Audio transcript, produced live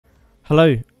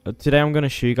Hello, today I'm going to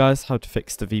show you guys how to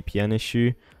fix the VPN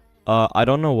issue. I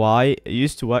don't know why, it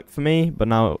used to work for me, but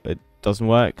now it doesn't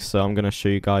work, so I'm going to show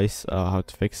you guys how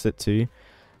to fix it too.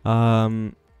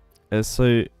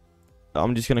 So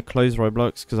I'm just going to close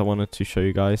Roblox because I wanted to show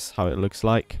you guys how it looks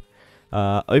like.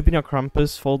 Open your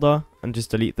Krampus folder and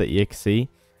just delete the exe.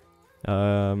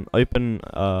 Open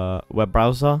web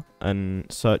browser and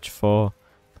search for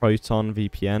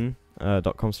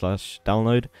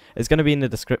protonvpn.com/download. It's going to be in the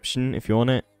description if you want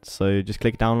it, so just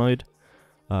click download,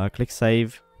 click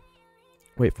save,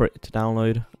 wait for it to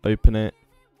download, open it,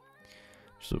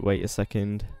 just wait a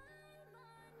second.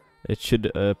 It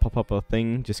should pop up a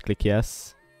thing, just click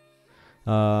yes,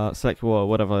 select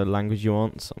whatever language you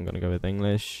want, so I'm going to go with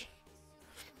English.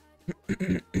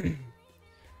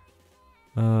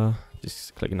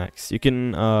 Just click next. You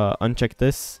can uncheck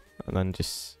this and then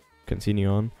just continue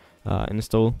on.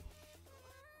 Install.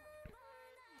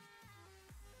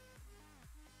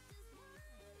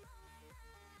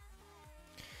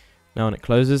 Now when it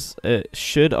closes, it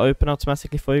should open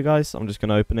automatically for you guys. I'm just going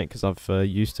to open it because I've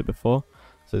used it before,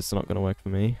 so it's not going to work for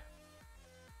me.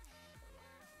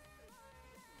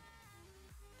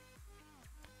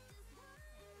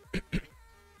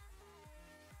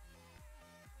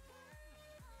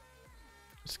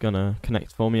 It's gonna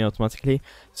connect for me automatically.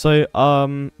 So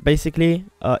basically,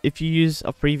 if you use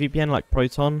a free VPN like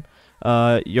Proton,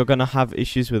 you're gonna have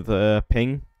issues with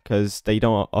ping because they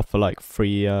don't offer like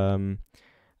free.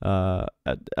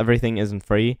 Everything isn't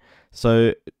free,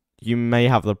 so you may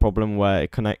have the problem where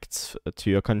it connects to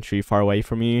your country far away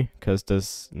from you because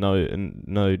there's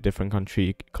no different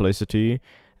country closer to you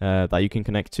that you can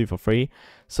connect to for free.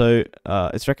 So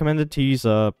it's recommended to use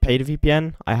a paid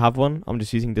VPN. I have one. I'm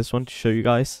just using this one to show you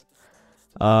guys.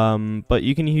 But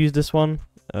you can use this one.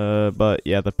 But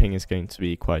yeah, the ping is going to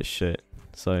be quite shit.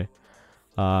 So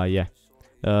yeah.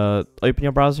 Open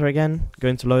your browser again. Go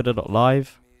into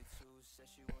loader.live.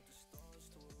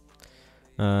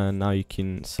 Now you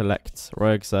can select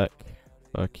roexec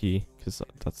key because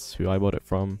that's who I bought it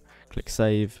from. Click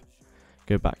save.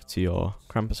 Go back to your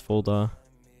Krampus folder.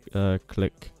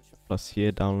 Click plus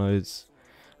here, downloads,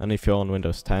 and if you're on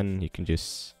Windows 10 you can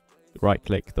just right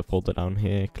click the folder down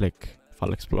here, click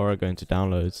File Explorer, go into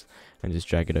downloads and just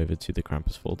drag it over to the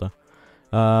Krampus folder.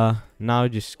 Now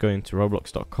just go into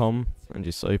roblox.com and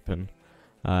just open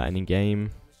any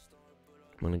game.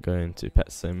 I'm gonna go into Pet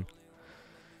Sim.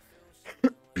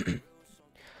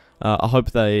 I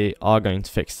hope they are going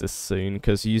to fix this soon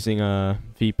because using a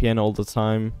VPN all the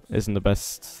time isn't the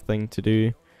best thing to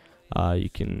do. You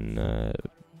can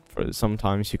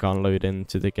sometimes you can't load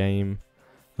into the game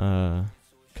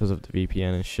because of the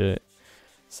VPN and shit,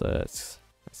 so it's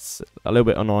a little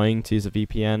bit annoying to use a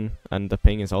VPN, and the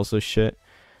ping is also shit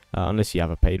unless you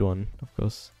have a paid one, of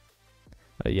course.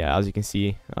 Yeah, as you can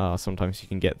see, sometimes you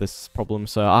can get this problem,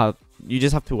 so you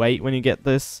just have to wait when you get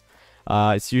this.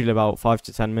 It's usually about 5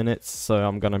 to 10 minutes, so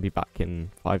I'm gonna be back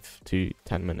in 5 to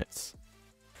 10 minutes.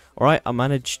 Alright, I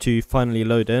managed to finally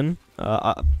load in.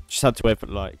 I just had to wait for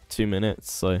like 2 minutes,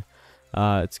 so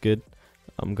it's good.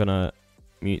 I'm gonna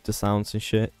mute the sounds and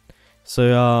shit.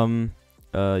 So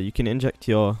you can inject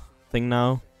your thing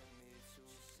now.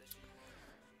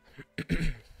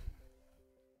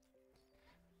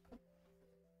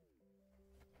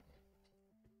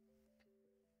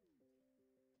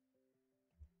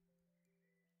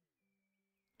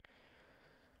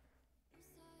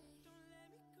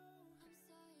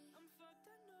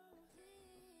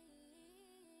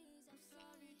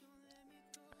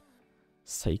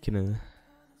 It's taking a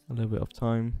little bit of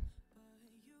time.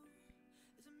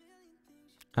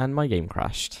 And my game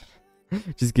crashed.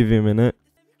 Just give me a minute.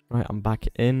 Right, I'm back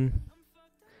in.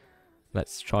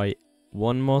 Let's try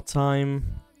one more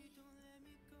time.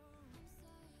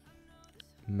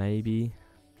 Maybe.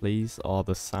 Please. Oh,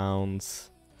 the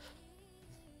sounds.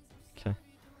 Okay.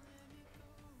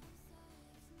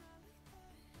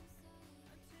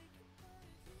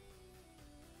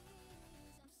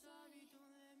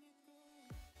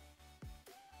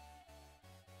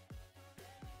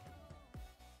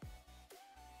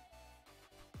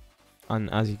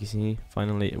 And as you can see,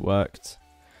 finally it worked.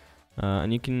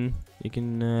 And you can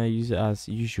use it as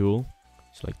usual,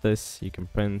 just like this. You can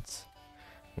print.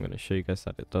 I'm going to show you guys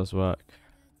that it does work.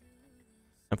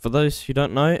 And for those who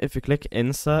don't know, if you click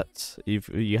insert,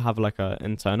 you have like a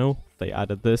internal. They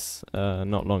added this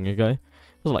not long ago. It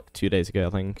was like 2 days ago, I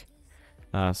think.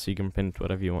 So you can print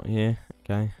whatever you want here.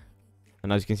 Okay.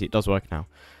 And as you can see, it does work now.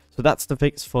 So that's the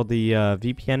fix for the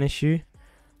VPN issue.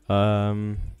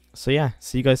 So yeah,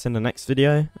 see you guys in the next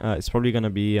video. It's probably going to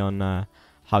be on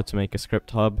how to make a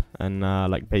script hub and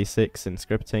like basics in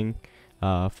scripting.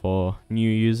 for new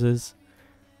users.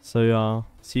 So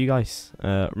see you guys.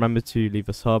 Remember to leave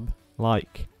a sub,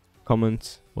 like,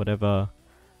 comment, whatever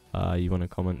you want to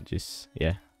comment. Just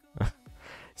yeah.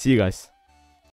 See you guys.